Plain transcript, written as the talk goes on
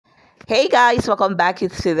Hey guys, welcome back.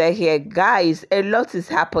 It's ZEE here. Guys, a lot is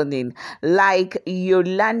happening. Like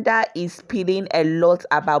Yolanda is spilling a lot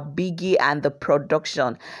about Biggie and the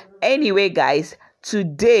production. Anyway, guys,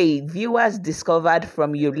 today viewers discovered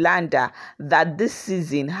from Yolanda that this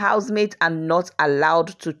season housemates are not allowed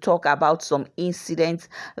to talk about some incidents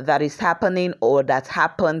that is happening or that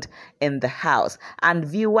happened in the house, and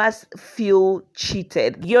viewers feel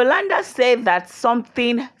cheated. Yolanda said that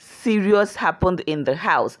something serious happened in the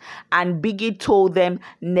house and Biggie told them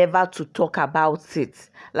never to talk about it.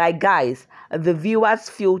 Like, guys, the viewers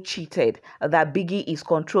feel cheated that Biggie is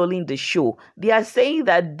controlling the show. They are saying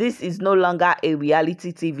that this is no longer a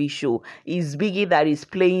reality TV show. It's Biggie that is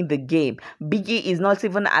playing the game. Biggie is not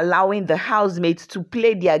even allowing the housemates to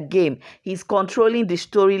play their game. He's controlling the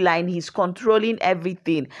storyline. He's controlling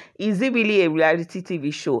everything. Is it really a reality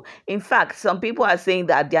TV show? In fact, some people are saying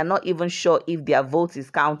that they are not even sure if their vote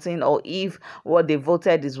is counting or if what they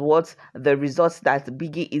voted is what the results that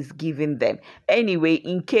Biggie is giving them. Anyway,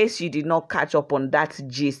 in case you did not catch up on that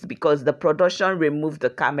gist, because the production removed the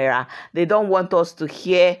camera, they don't want us to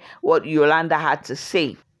hear what Yolanda had to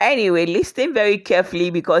say. Anyway, listen very carefully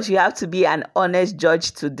because you have to be an honest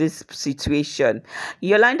judge to this situation.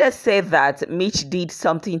 Yolanda said that Mitch did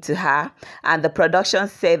something to her and the production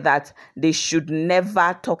said that they should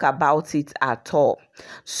never talk about it at all.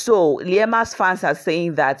 So LIEMA's fans are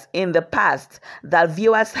saying that in the past that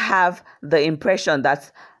viewers have the impression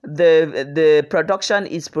that the production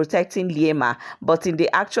is protecting LIEMA, but in the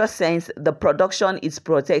actual sense the production is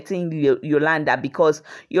protecting Yolanda, because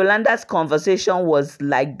Yolanda's conversation was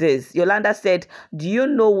like this. Yolanda said, "Do you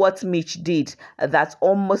know what Mitch did that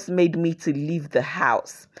almost made me to leave the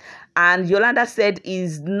house?" And Yolanda said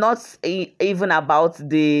is not even about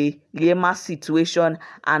the LIEMA situation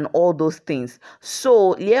and all those things.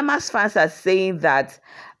 So LIEMA's fans are saying that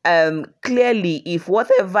clearly if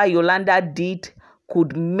whatever Yolanda did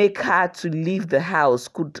could make her to leave the house,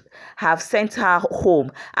 could have sent her home,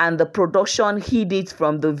 and the production hid it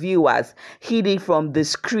from the viewers, hid it from the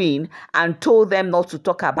screen, and told them not to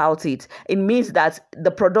talk about it, it means that the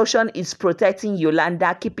production is protecting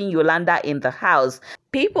Yolanda, keeping Yolanda in the house.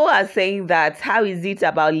 People are saying that how is it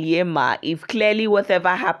about LIEMA? If clearly whatever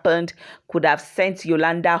happened could have sent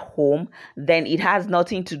Yolanda home, then it has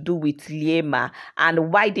nothing to do with LIEMA.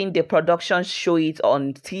 And why didn't the production show it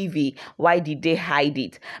on TV? Why did they hide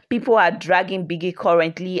it? People are dragging Biggie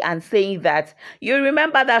currently and saying that, you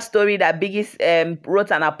remember that story that Biggie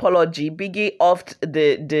wrote an apology. Biggie offed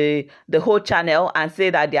the whole channel and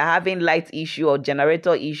said that they're having light issue or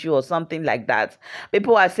generator issue or something like that.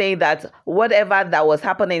 People are saying that whatever that was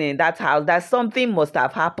happening in that house, that something must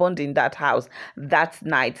have happened in that house that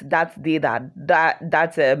night, that day,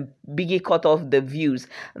 that Biggie cut off the views.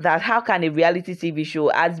 That how can a reality TV show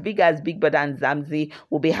as big as Big Brother and Zamzi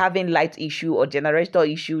will be having light issue or generator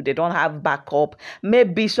issue? They don't have backup.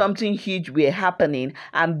 Maybe something huge will happening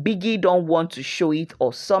and Biggie don't want to show it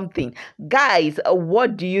or something. Guys,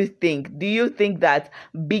 what do you think? Do you think that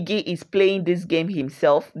Biggie is playing this game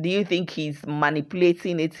himself? Do you think he's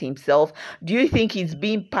manipulating it himself? Do you think he's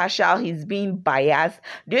being partial? He's being biased?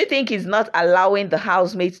 Do you think he's not allowing the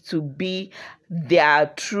housemates to be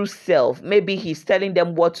their true self? Maybe he's telling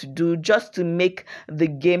them what to do just to make the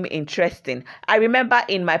game interesting. I remember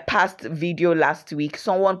in my past video last week,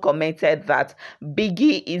 someone commented that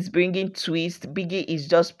Biggie is bringing twist. Biggie is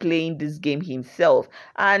just playing this game himself.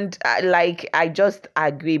 And I just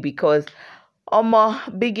agree, because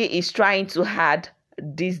Biggie is trying too hard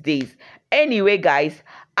these days. Anyway, guys,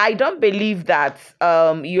 I don't believe that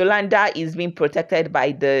Yolanda is being protected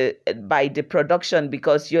by the production,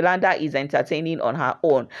 because Yolanda is entertaining on her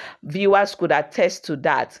own. Viewers could attest to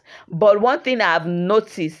that. But one thing I've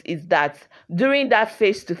noticed is that during that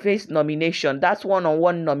face-to-face nomination, that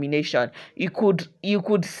one-on-one nomination, you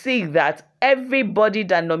could see that everybody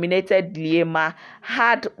that nominated LIEMA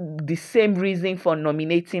had the same reason for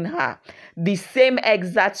nominating her. The same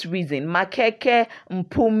exact reason. Makeke,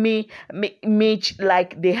 Mpumi, Mitch,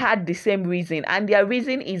 like they had the same reason. And their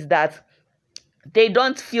reason is that they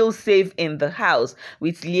don't feel safe in the house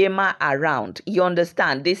with LIEMA around. You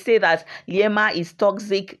understand? They say that LIEMA is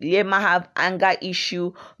toxic. LIEMA have anger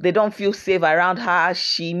issue. They don't feel safe around her.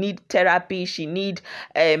 She need therapy. She need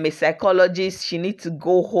a psychologist. She needs to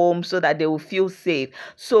go home so that they will feel safe.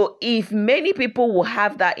 So if many people will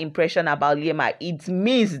have that impression about LIEMA, it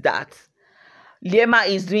means that LIEMA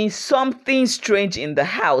is doing something strange in the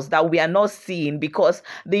house that we are not seeing, because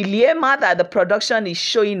the LIEMA that the production is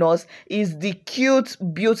showing us is the cute,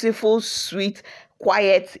 beautiful, sweet,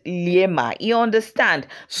 quiet LIEMA. You understand?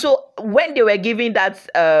 So when they were giving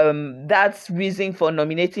that reason for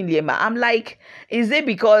nominating LIEMA, I'm like, is it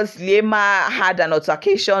because LIEMA had an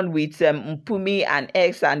altercation with Mpumi and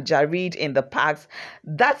X and Jared in the past?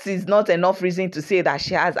 That is not enough reason to say that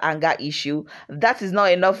she has anger issue. That is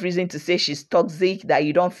not enough reason to say she's toxic, that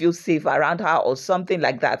you don't feel safe around her or something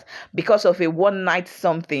like that because of a one night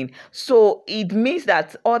something. So it means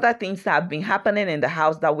that other things have been happening in the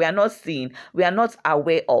house that we are not seeing, we are not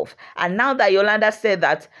aware of. And now that Yolanda said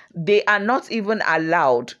that they are not even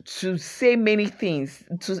allowed to say many things,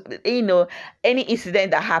 to, you know, any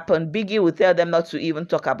incident that happened, Biggie will tell them not to even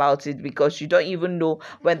talk about it because you don't even know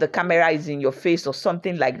when the camera is in your face or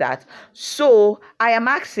something like that. So I am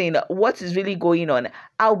asking, what is really going on?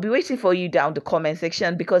 I'll be waiting for you down the comment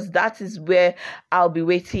section, because that is where I'll be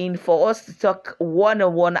waiting for us to talk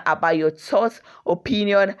one-on-one about your thoughts,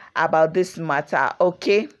 opinion about this matter.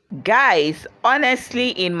 Okay, guys, honestly,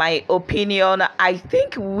 in my opinion, I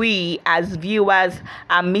think we as viewers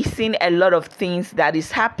are missing a lot of things that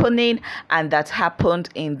is happening and that happened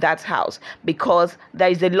in that house, because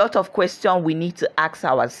there is a lot of questions we need to ask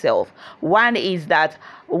ourselves. One is that,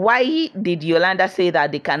 why did Yolanda say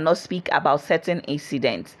that they cannot speak about certain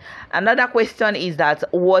incidents? Another question is that,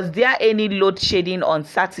 was there any load shedding on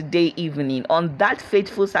Saturday evening, on that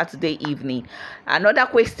fateful Saturday evening? Another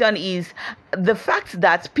question is the fact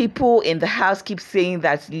that people in the house keep saying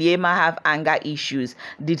that LIEMA have anger issues.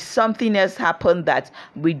 Did something else happen that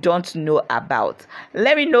we don't know about?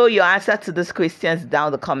 Let me know your answer to these questions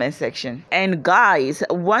down the comment section. And guys,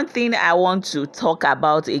 one thing I want to talk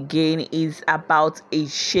about again is about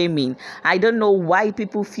age shaming. I don't know why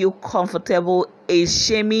people feel comfortable age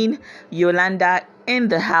shaming Yolanda in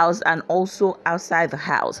the house and also outside the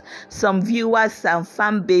house. Some viewers, some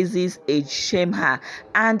fan bases age shame her,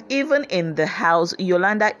 and even in the house,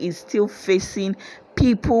 Yolanda is still facing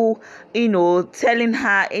people, telling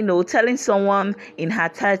her, telling someone in her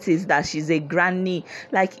 30s that she's a granny.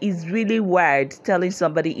 Like, it's really weird telling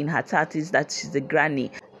somebody in her 30s that she's a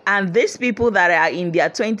granny. And these people that are in their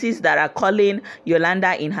 20s that are calling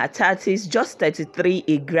Yolanda in her 30s, just 33,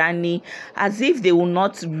 a granny, as if they will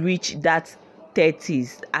not reach that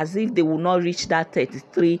 30s, as if they will not reach that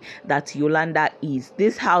 33 that Yolanda is.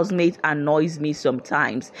 This housemate annoys me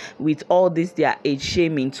sometimes with all this their age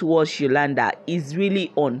shaming towards Yolanda. Is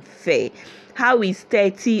really unfair. How is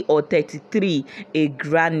 30 or 33 a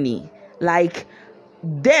granny? Like,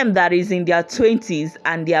 them that is in their 20s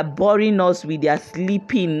and they are boring us with their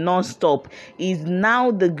sleeping non-stop is now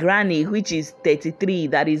the granny, which is 33,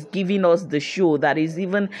 that is giving us the show, that is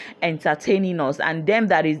even entertaining us. And them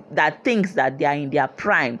that thinks that they are in their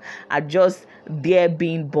prime are just there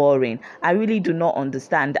being boring. I really do not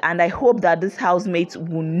understand, and I hope that this housemates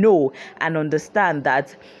will know and understand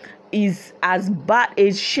that is as bad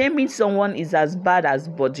as shaming someone is as bad as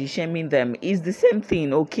body shaming them. Is the same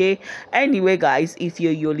thing. Okay, anyway guys, if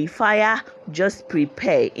you're Yolifier, just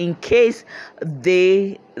prepare in case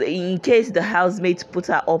the housemates put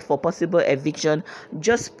her up for possible eviction.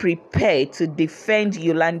 Just prepare to defend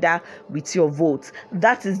Yolanda with your vote.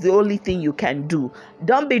 That is the only thing you can do.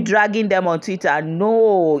 Don't be dragging them on Twitter.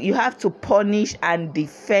 No, you have to punish and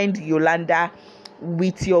defend Yolanda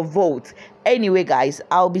with your vote. Anyway guys,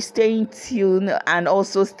 I'll be staying tuned, and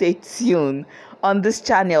also stay tuned on this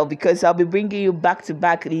channel, because I'll be bringing you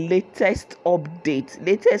back-to-back latest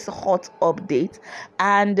hot update.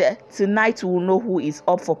 And tonight we'll know who is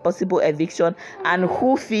up for possible eviction and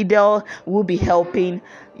who Fidel will be helping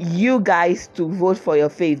you guys to vote for your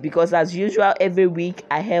fave, because as usual every week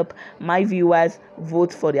I help my viewers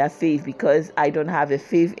vote for their fave, because I don't have a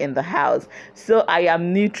fave in the house, so I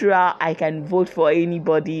am neutral. I can vote for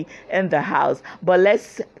anybody in the house, but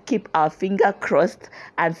let's keep our finger crossed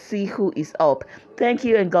and see who is up. Thank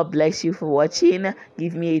you and God bless you for watching.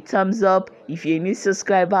 Give me a thumbs up. If you're a new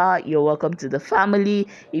subscriber, you're welcome to the family.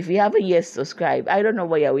 If you haven't yet subscribed, I don't know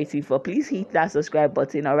what you're waiting for. Please hit that subscribe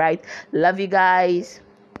button. All right, love you guys.